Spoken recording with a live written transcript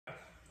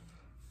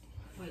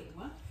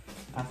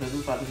I said, this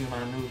is about to be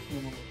my new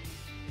funeral.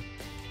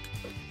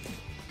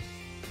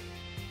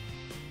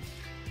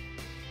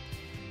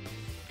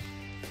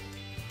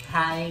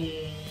 Hi.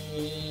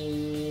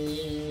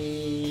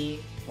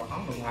 Well, I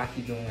don't know why I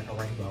keep doing like a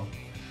rainbow.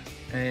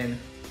 And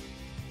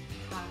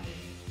Hi.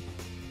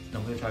 no,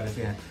 we'll try this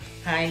again.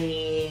 Hi.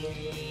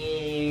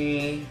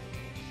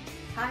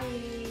 Hi.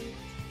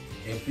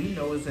 If you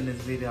notice in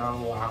this video,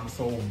 I'm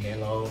so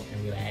mellow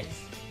and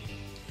relaxed.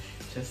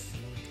 Just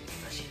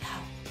push it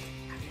out.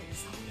 I feel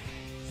so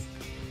relaxed.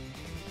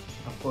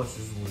 Of course,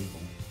 it's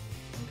legal.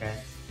 Okay.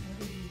 What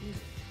did you do?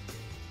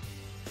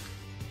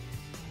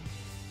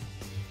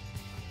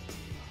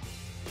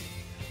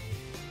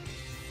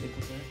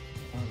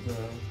 Of the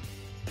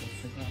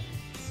cigar.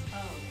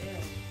 Oh,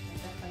 good.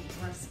 Is that like you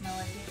want to smell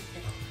like it?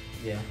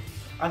 Yeah.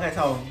 Okay,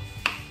 so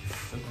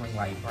it's going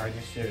like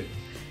brightness shit.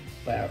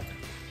 But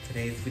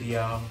today's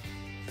video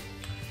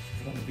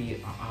is gonna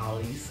be on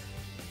Ollie's.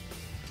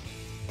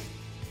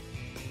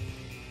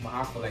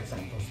 My collection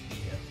ain't supposed to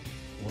be here.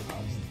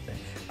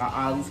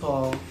 Ollie's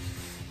haul.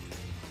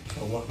 So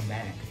welcome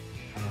back.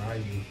 How are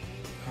you?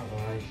 How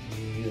are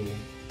you?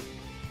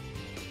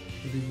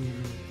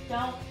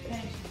 Don't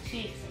pinch your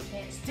cheeks. I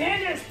can't stand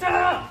this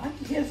stuff. Why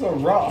you get so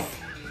rough?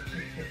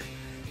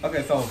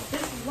 Okay, so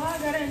This is why I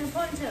got it in a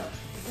ponytail.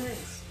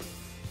 Because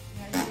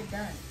I gotta get it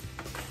done.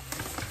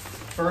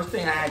 first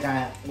thing I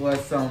got was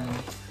some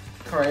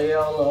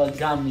Crayola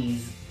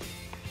gummies.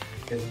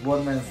 It's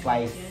watermelon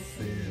slices.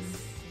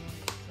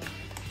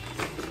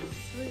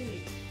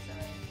 Sweet.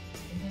 Sorry.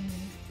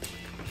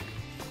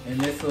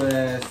 And this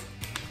was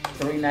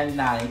 $3.99.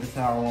 That's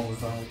how I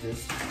was on with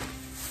this.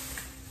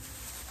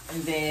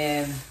 And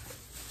then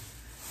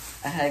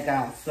I had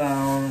got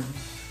some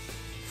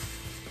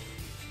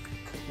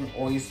cooking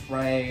oil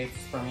spray,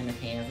 spraying the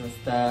pans and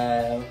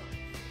stuff.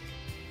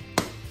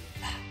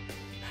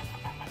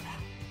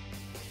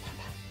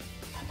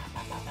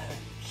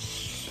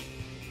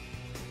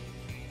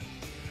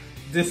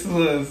 This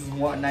was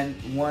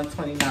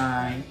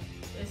 $129.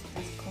 It's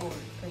cold.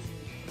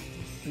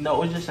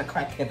 No, it's just a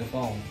crackhead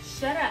phone.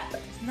 Shut up.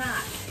 It's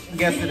not.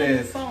 Yes, Get it on your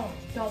is. phone.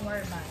 Don't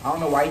worry about it. I don't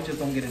know why you just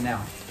don't get it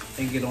now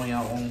and get on your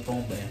own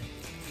phone plan.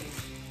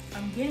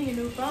 I'm getting a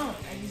new phone,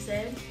 as you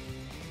said.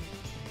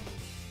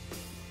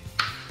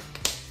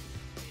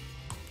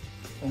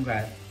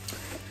 Okay.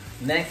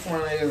 Next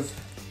one is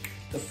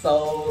the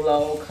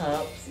Solo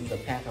Cups. It's a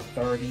pack of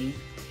 30.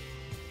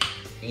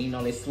 And you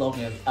know their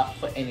slogan is up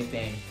for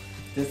anything.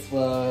 This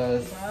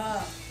was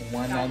Bruh.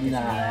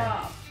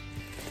 $1.99.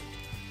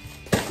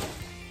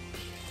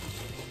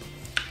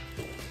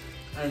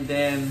 And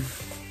then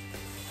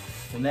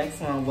the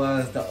next one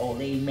was the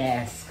Ollie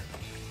mask.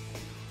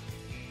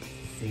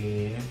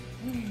 See,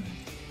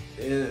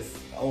 it's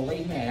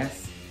Ollie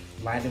mask,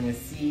 vitamin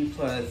C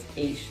plus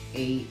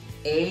AHA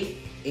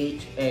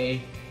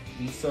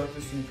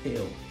resurfacing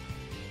pill.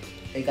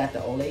 They got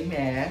the Ollie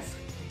mask,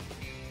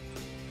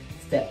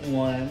 step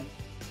 1,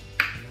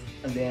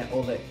 and then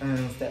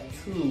step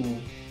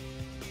 2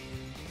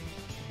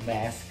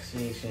 mask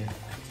station.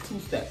 2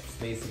 steps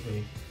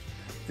basically.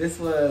 This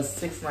was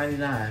 $6.99.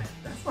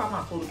 That's why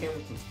my total came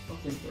with the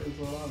fucking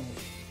 $34.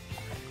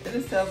 And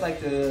it sells like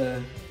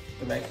the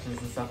directions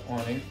and stuff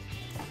on it.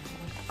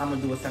 I'm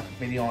gonna do a separate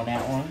video on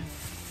that one.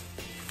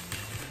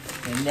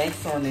 The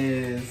next one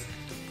is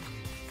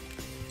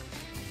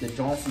the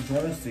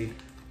Jonesy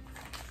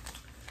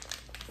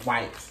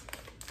wipes.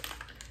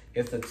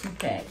 It's a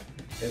 2-pack.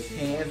 It's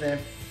hands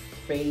and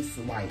face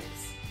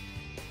wipes.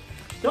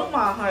 Don't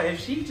mind her if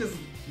she just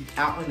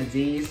out in the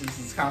days,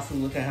 just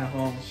constantly looking at her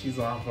phone. She's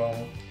on her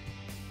phone,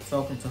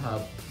 talking to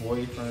her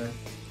boyfriend.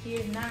 He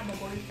is not my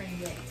boyfriend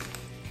yet.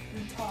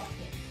 We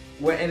talking.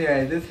 Well,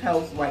 anyway, this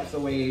helps wipes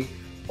away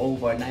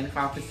over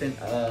 95%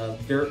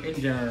 of dirt and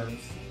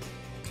germs.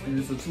 And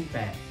it's a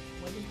 2-pack.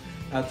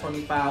 What is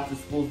 25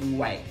 disposable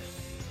wipes.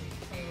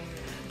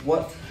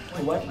 What?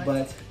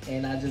 But,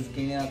 and I just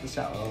get out the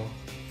shop. Oh,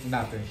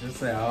 nothing. Just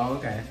say, oh,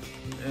 okay.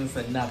 And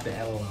said nothing,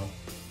 LOL.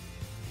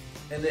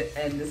 And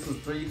this was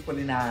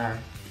 $3.49.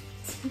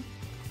 You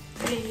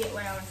didn't get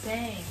what I was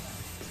saying.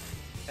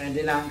 And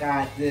then I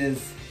got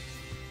this.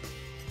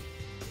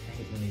 I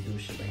hate when they do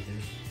shit like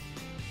this.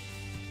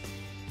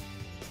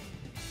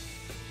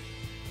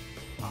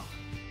 Fuck.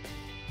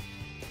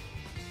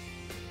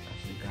 I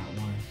should have got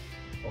one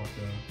off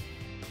the.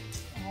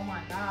 Oh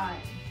my god.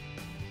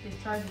 This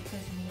charger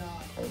pissing me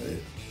off.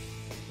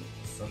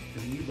 Sucks to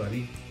you,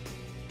 buddy.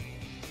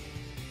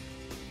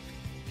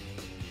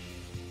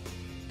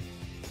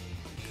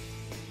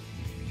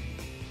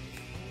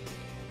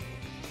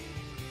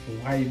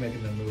 Why are you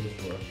making the noise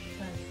for?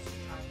 Because this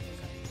charger is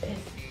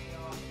pissing me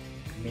off.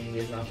 Maybe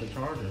it's not the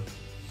charger.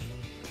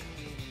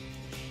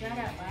 Shut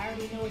up. I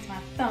already know it's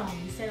my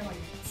phone. You said it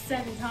like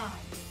 7 times.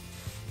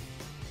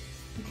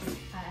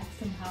 I asked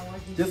him how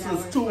was This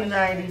is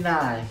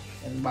 $2.99,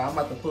 and I'm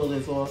about to pull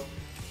this off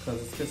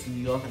because it's pissing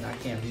me off and I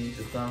can't read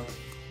the stuff.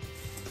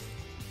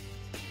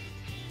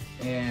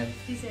 And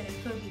He said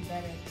it could be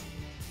better.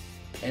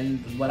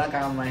 what I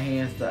got on my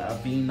hands, the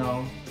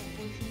Aveeno. What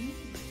you need?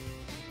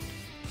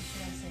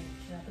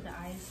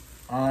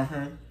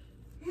 Uh-huh.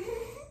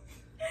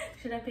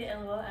 Should I put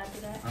LOL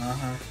after that?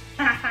 Uh-huh.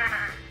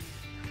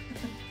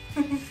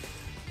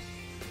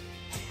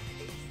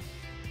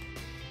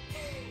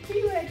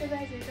 You had the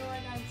message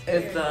going on.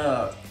 It's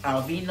the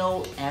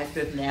Albino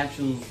Active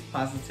Naturals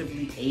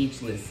Positively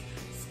Ageless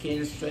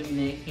Skin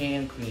Strengthening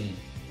Hand Cream.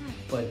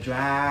 For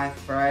dry,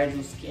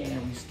 fragile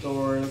skin,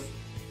 restores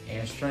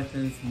and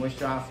strengthens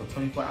moisturize for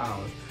 24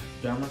 hours.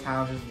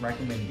 Dermatologist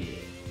recommended.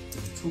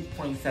 It's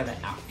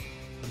 2.7 ounce.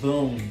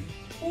 Boom.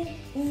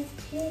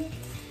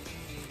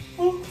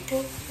 Oh,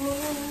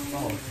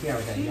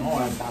 Kiara got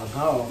yarn about to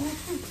go.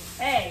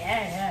 Hey.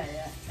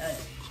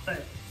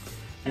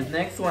 The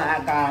next one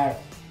I got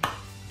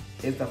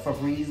is the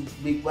Febreze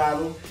big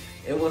bottle.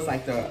 It was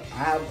like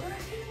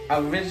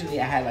originally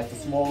I had like the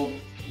small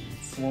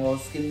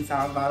skinny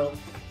size bottle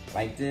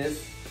like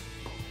this,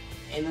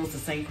 and it was the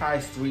same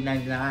price,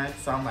 $3.99.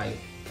 So I'm like,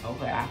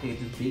 okay, I could get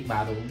this big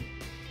bottle,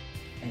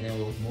 and it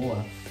was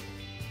more.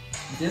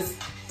 This.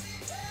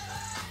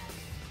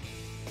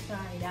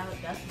 Sorry,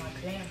 that's my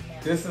jam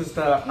now. This is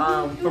the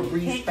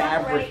Febreze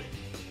fabric.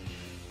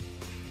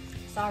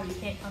 Sorry, you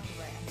can't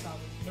copyright. I'm sorry.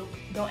 Nope.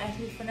 Don't ask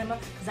me for the number,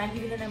 because I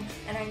give you the number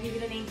and I give you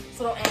the name.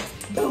 So don't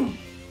ask. Boom.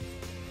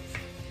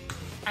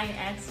 I ain't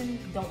asking.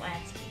 Don't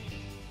ask me.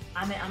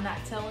 I mean, I'm not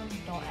telling.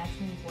 Don't ask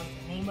me what's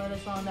the name of the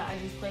song that I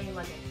just played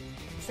like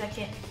a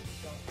second.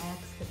 Don't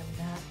ask, because I'm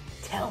not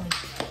telling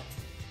you.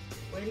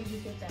 Where did you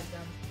get that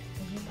from?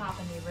 Because you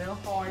popping it real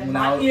hard in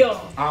my ear.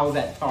 I was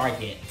at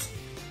Target.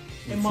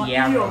 In my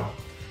ear.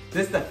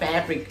 This is the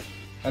fabric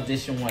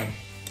edition one.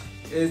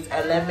 It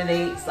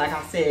eliminates, like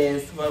I said,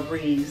 it's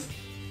Febreze.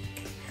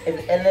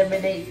 It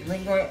eliminates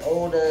lingering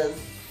odors.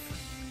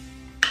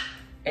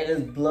 And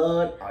it's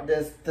blood,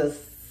 the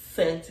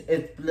scent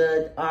is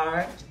blood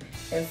orange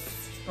and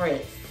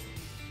spritz.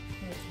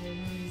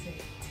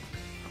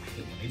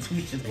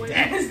 What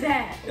is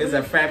that? It's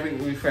a fabric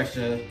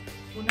refresher.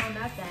 Well, no,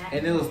 not that.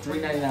 And it was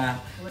 $3.99.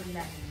 What is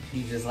that?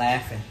 You just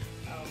laughing.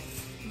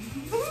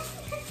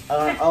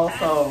 Oh.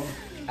 Also,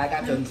 I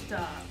got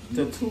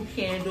the 2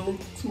 candle,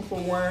 2 for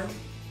 1,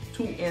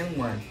 2 in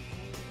 1.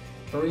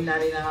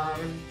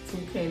 $3.99. 2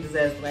 candles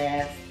that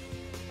last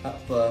up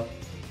for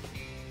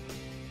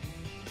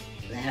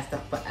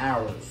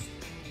hours.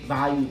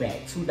 Value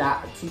back. $2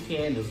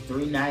 candles,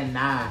 $3.99.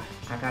 I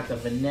got the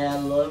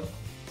vanilla.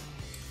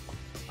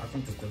 I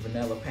think it's the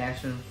vanilla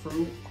passion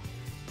fruit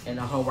and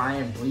the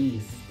Hawaiian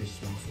breeze. This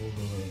smells so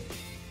good.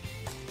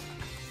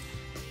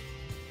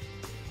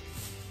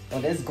 Oh,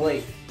 this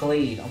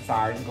Glade. I'm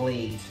sorry,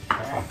 Glade.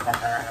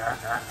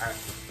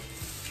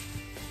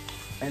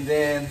 And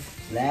then,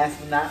 last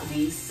but not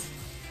least,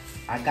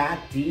 I got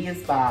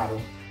this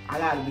bottle. I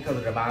got it because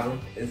of the bottle.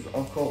 It's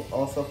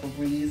also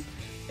Febreze.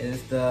 And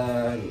it's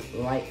the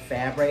light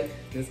fabric.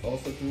 It's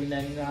also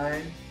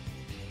 $3.99.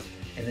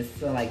 And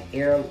it's like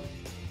airy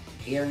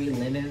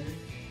linen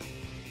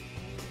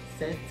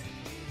scent.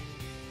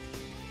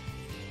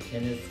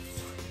 And it's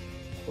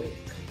quick.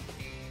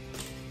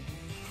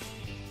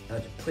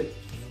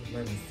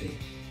 Let me see.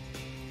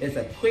 It's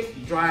a quick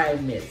dry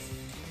mist.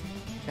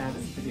 Child,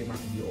 this video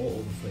might be all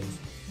over the place.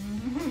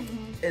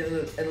 It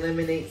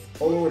eliminates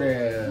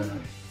odor.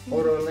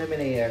 Odor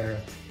eliminator.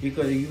 You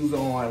could use it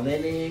on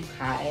linen,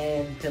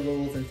 cotton,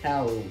 pillows, and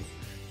towels.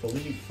 So we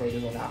need to spray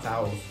this on our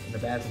towels in the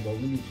bathroom, but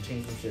we need to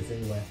change some shits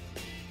anyway.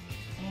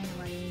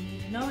 Anyway, you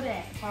need to know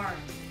that part.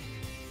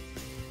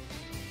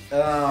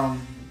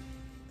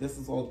 This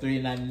is all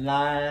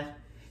 $3.99.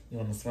 You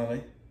wanna smell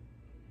it?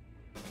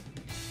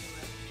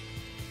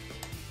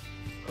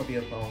 Copy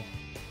your phone.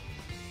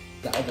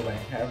 The other way.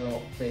 Have it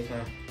on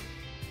FaceTime.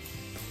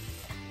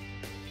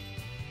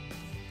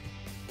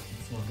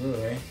 It smells good,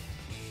 right?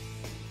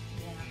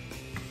 Yeah.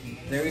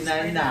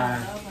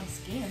 $3.99. On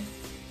skin.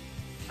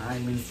 I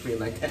ain't mean to spray it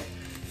like that.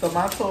 So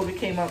my total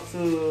came up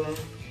to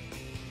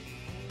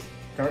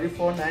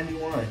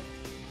 $34.91.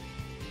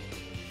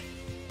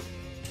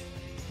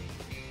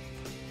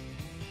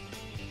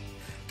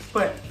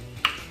 But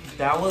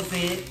that was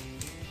it.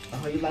 I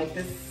hope you like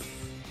this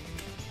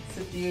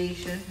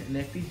situation, and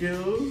if you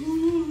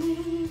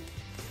do,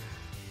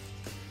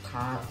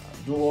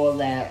 do all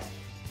that,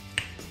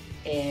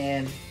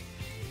 and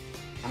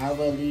I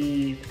will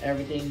leave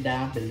everything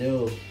down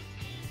below.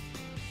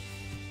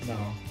 No,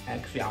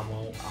 actually I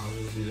won't. I'll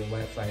just leave the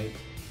website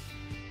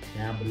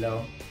down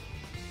below.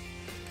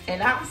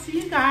 And I'll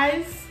see you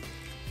guys.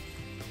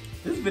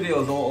 This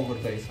video is all over the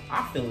place.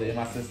 I feel it in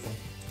my system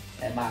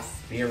and my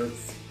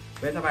spirits.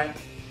 But alright,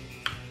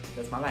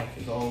 that's my life.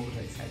 It's all over the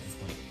place at this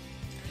point.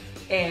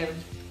 And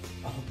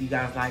I hope you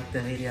guys liked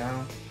the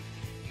video.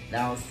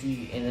 Now I'll see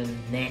you in the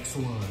next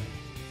one.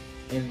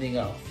 Anything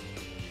else?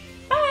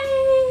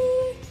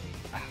 Bye.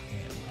 I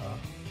can't.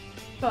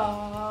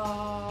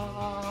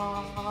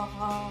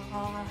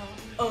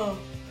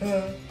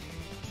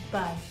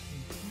 Bye.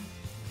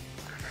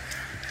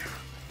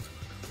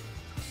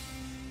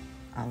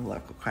 I look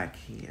like a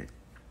crackhead.